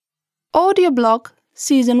Audio blog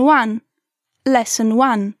Season 1, Lesson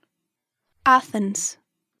 1, Athens.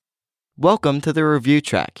 Welcome to the review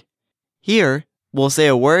track. Here, we'll say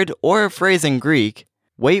a word or a phrase in Greek,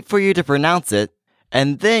 wait for you to pronounce it,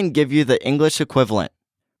 and then give you the English equivalent.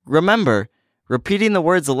 Remember, repeating the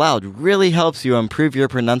words aloud really helps you improve your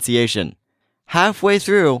pronunciation. Halfway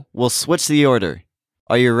through, we'll switch the order.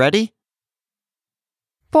 Are you ready?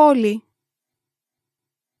 Πόλη.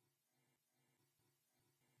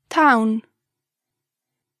 Town.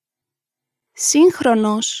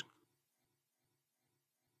 Σύγχρονος.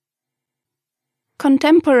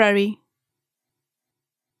 Contemporary.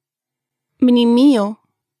 Mnimío.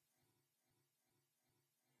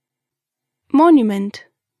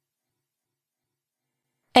 Monument.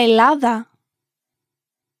 Ελλάδα.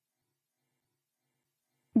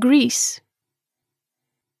 Greece.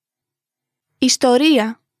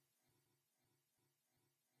 Ιστορία.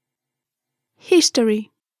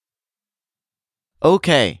 History.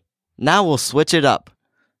 Okay, now we'll switch it up.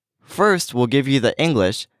 First, we'll give you the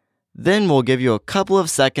English, then we'll give you a couple of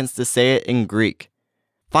seconds to say it in Greek.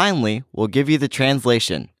 Finally, we'll give you the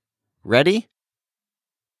translation. Ready?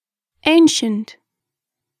 Ancient.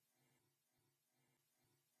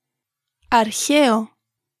 Αρχαίο.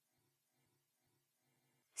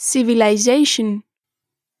 Civilization.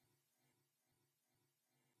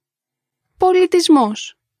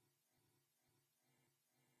 Πολιτισμός.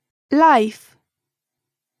 Life.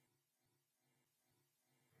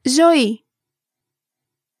 Ζωή.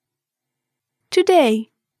 Today.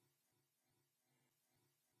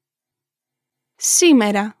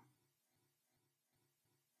 Σήμερα.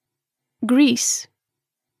 Greece.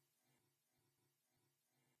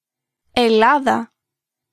 Ελλάδα.